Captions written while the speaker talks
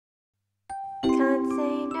can't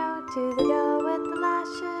say no to the girl with the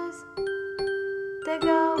lashes. The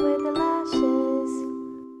girl with the lashes.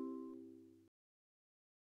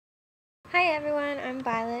 Hi everyone, I'm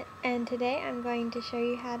Violet, and today I'm going to show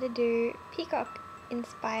you how to do Peacock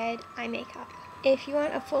inspired eye makeup. If you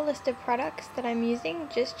want a full list of products that I'm using,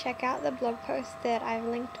 just check out the blog post that I've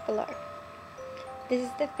linked below. This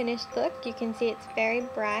is the finished look. You can see it's very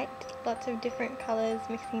bright, lots of different colors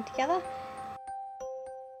mixing together.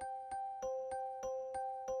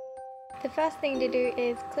 The first thing to do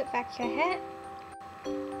is clip back your hair.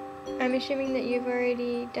 I'm assuming that you've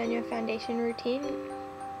already done your foundation routine.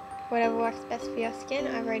 Whatever works best for your skin.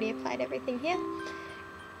 I've already applied everything here.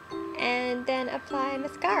 And then apply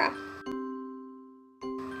mascara.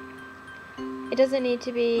 It doesn't need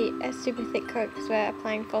to be a super thick coat because we're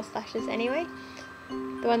applying false lashes anyway.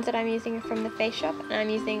 The ones that I'm using are from the Face Shop, and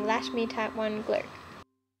I'm using Lash Me Type 1 glue.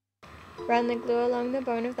 Run the glue along the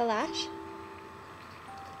bone of the lash.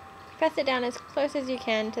 Press it down as close as you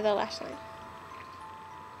can to the lash line.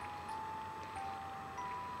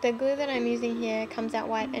 The glue that I'm using here comes out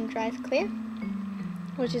white and dries clear,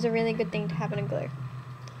 which is a really good thing to have in a glue.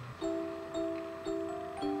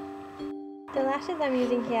 The lashes I'm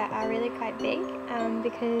using here are really quite big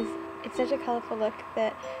because it's such a colourful look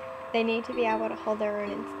that they need to be able to hold their own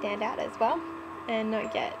and stand out as well, and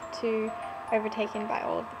not get too overtaken by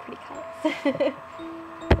all of the pretty colours.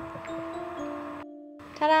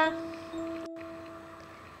 Ta-da!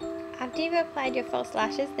 After you've applied your false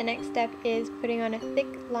lashes, the next step is putting on a thick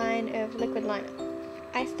line of liquid liner.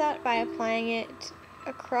 I start by applying it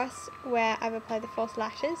across where I've applied the false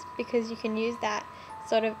lashes because you can use that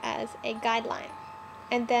sort of as a guideline.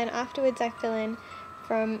 And then afterwards I fill in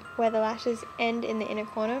from where the lashes end in the inner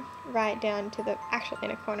corner right down to the actual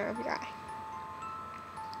inner corner of your eye.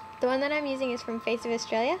 The one that I'm using is from Face of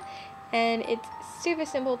Australia, and it's super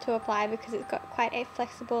simple to apply because it's got quite a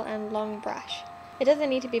flexible and long brush. It doesn't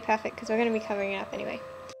need to be perfect because we're going to be covering it up anyway.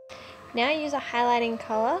 Now I use a highlighting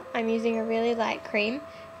colour. I'm using a really light cream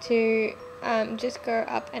to just go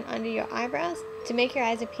up and under your eyebrows to make your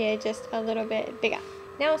eyes appear just a little bit bigger.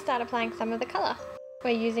 Now we'll start applying some of the colour.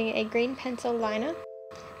 We're using a green pencil liner.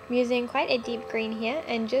 I'm using quite a deep green here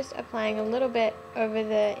and just applying a little bit over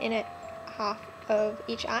the inner half of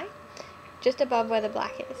each eye, just above where the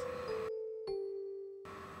black is.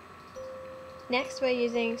 Next we're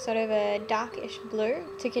using sort of a darkish blue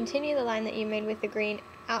to continue the line that you made with the green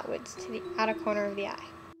outwards to the outer corner of the eye.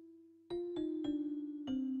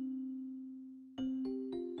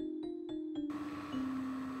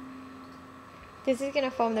 This is going to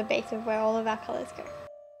form the base of where all of our colours go.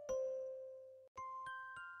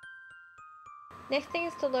 Next thing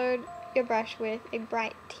is to load your brush with a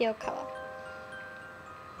bright teal colour.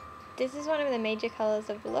 This is one of the major colours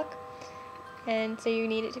of the look, and so you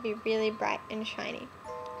need it to be really bright and shiny.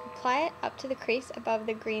 Apply it up to the crease above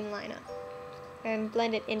the green liner and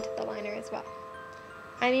blend it into the liner as well.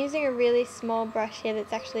 I'm using a really small brush here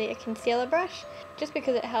that's actually a concealer brush, just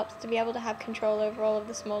because it helps to be able to have control over all of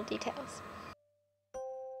the small details.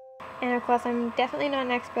 And of course I'm definitely not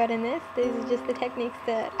an expert in this. These are just the techniques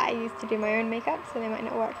that I use to do my own makeup, so they might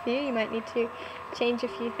not work for you. You might need to change a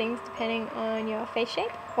few things depending on your face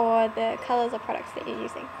shape or the colours or products that you're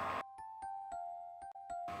using.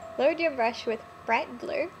 Load your brush with bright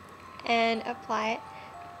blue and apply it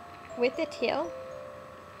with the teal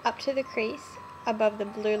up to the crease above the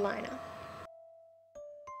blue liner.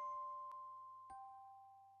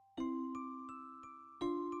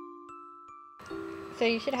 So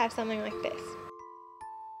you should have something like this.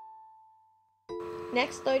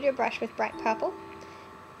 Next, load your brush with bright purple,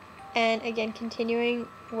 and again continuing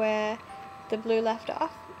where the blue left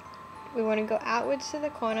off, we want to go outwards to the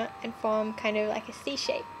corner and form kind of like a C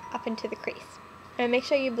shape up into the crease. And make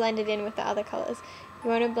sure you blend it in with the other colours. You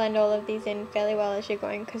want to blend all of these in fairly well as you're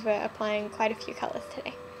going because we're applying quite a few colours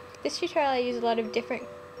today. This tutorial I use a lot of different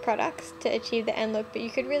products to achieve the end look, but you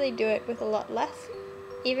could really do it with a lot less.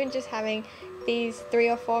 Even just having these 3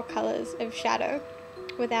 or 4 colours of shadow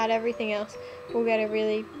without everything else will get a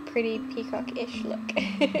really pretty peacock-ish look.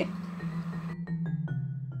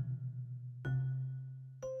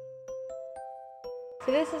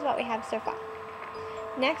 So this is what we have so far.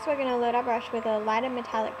 Next we're going to load our brush with a lighter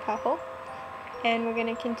metallic purple, and we're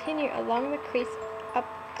going to continue along the crease up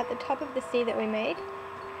at the top of the C that we made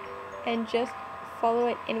and just follow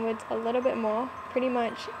it inwards a little bit more, pretty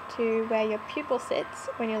much to where your pupil sits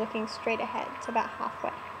when you're looking straight ahead, so about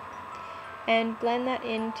halfway. And blend that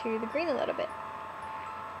into the green a little bit.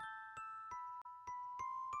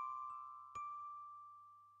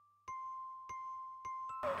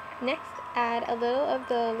 Next, add a little of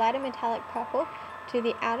the lighter metallic purple to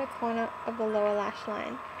the outer corner of the lower lash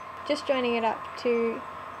line, just joining it up to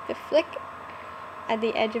the flick at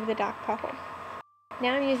the edge of the dark purple.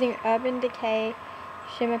 Now I'm using Urban Decay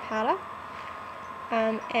shimmer powder,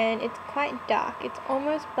 and it's quite dark. It's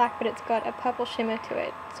almost black, but it's got a purple shimmer to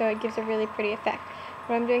it, so it gives a really pretty effect.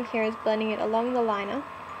 What I'm doing here is blending it along the liner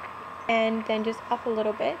and then just up a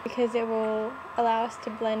little bit, because it will allow us to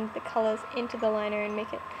blend the colors into the liner and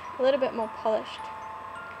make it a little bit more polished.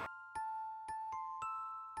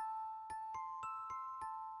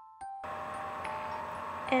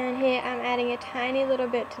 And here I'm adding a tiny little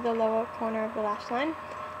bit to the lower corner of the lash line.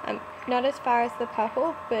 Not as far as the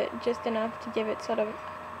purple, but just enough to give it sort of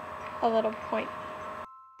a little point.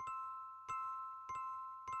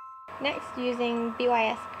 Next, using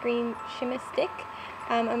BYS Green Shimmer Stick,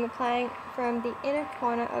 I'm applying from the inner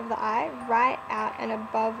corner of the eye right out and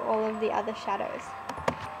above all of the other shadows.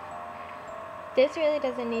 This really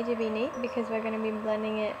doesn't need to be neat because we're going to be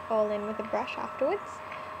blending it all in with a brush afterwards.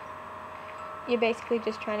 You're basically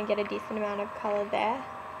just trying to get a decent amount of colour there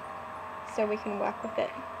so we can work with it.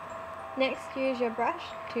 Next, use your brush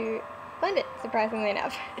to blend it, surprisingly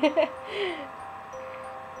enough.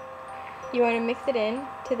 You want to mix it in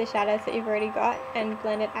to the shadows that you've already got and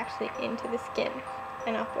blend it actually into the skin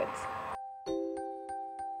and upwards.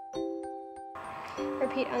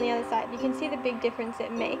 Repeat on the other side. You can see the big difference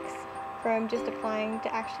it makes from just applying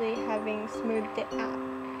to actually having smoothed it out.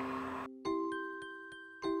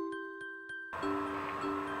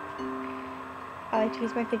 I like to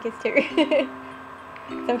use my fingers too.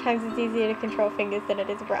 Sometimes it's easier to control fingers than it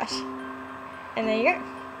is a brush. And there you go.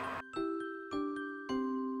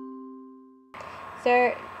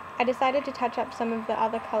 So I decided to touch up some of the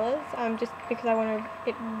other colours just because I wanted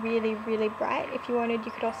it really, really bright. If you wanted,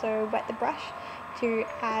 you could also wet the brush to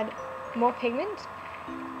add more pigment.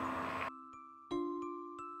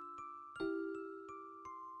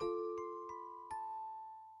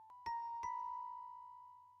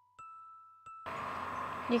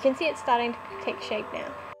 You can see it's starting to take shape now.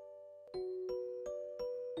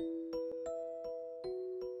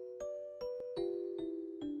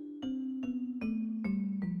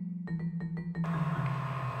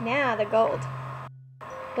 Now the gold.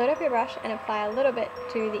 Load up your brush and apply a little bit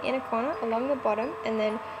to the inner corner along the bottom, and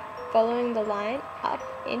then following the line up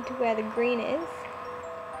into where the green is,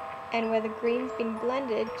 and where the green's been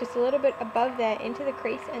blended just a little bit above there into the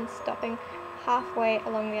crease and stopping halfway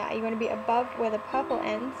along the eye. You want to be above where the purple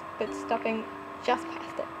ends, but stopping just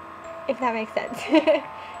past it, if that makes sense. It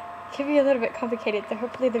can be a little bit complicated, so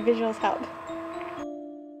hopefully the visuals help.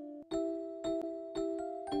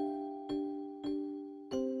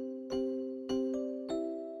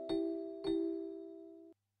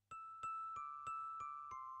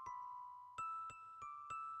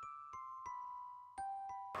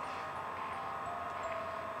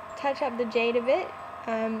 Touch up the jade a bit.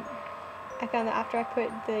 I found that after I put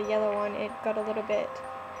the yellow on, it got a little bit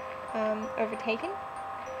overtaken.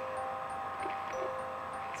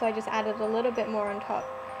 So I just added a little bit more on top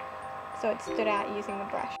so it stood out using the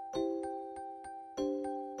brush.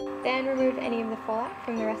 Then remove any of the fallout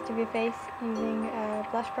from the rest of your face using a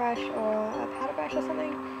blush brush or a powder brush or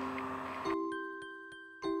something.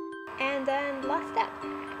 And then last step,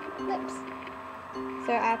 lips.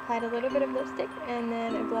 So I applied a little bit of lipstick and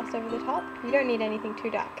then a gloss over the top. You don't need anything too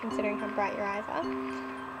dark considering how bright your eyes are.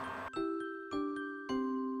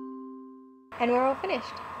 And we're all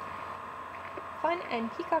finished. Fun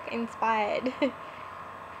and Peacock inspired.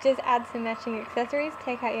 Just add some matching accessories,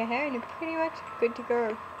 take out your hair, and you're pretty much good to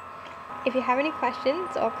go. If you have any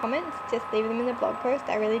questions or comments, just leave them in the blog post.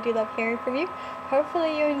 I really do love hearing from you.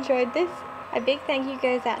 Hopefully you enjoyed this. A big thank you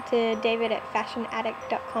goes out to David at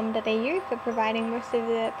fashionaddict.com.au for providing most of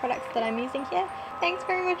the products that I'm using here. Thanks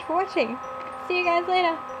very much for watching. See you guys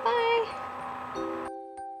later. Bye!